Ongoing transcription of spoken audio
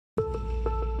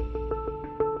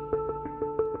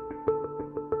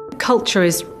Culture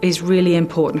is really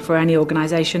important for any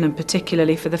organisation, and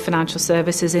particularly for the financial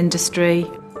services industry.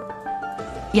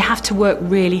 You have to work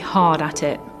really hard at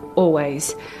it,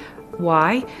 always.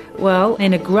 Why? Well,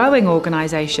 in a growing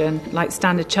organisation like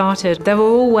Standard Chartered, there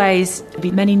will always be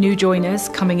many new joiners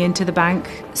coming into the bank,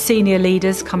 senior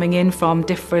leaders coming in from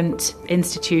different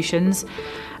institutions,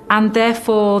 and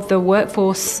therefore the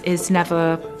workforce is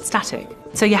never static.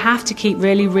 So you have to keep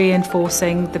really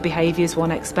reinforcing the behaviours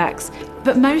one expects.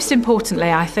 But most importantly,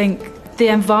 I think the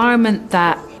environment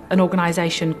that an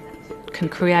organisation can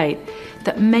create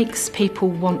that makes people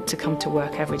want to come to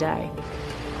work every day.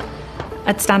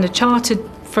 At Standard Chartered,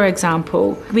 for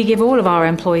example, we give all of our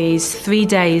employees 3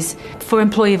 days for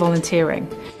employee volunteering,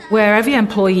 where every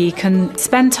employee can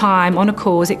spend time on a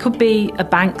cause. It could be a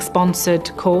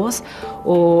bank-sponsored cause,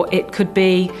 or it could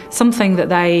be something that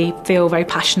they feel very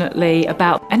passionately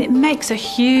about. And it makes a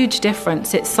huge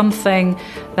difference. It's something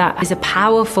that is a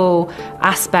powerful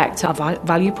aspect of our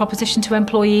value proposition to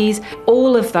employees.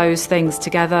 All of those things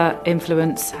together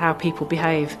influence how people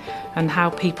behave, and how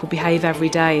people behave every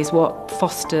day is what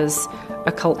fosters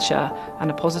a culture,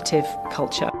 and a positive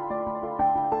culture.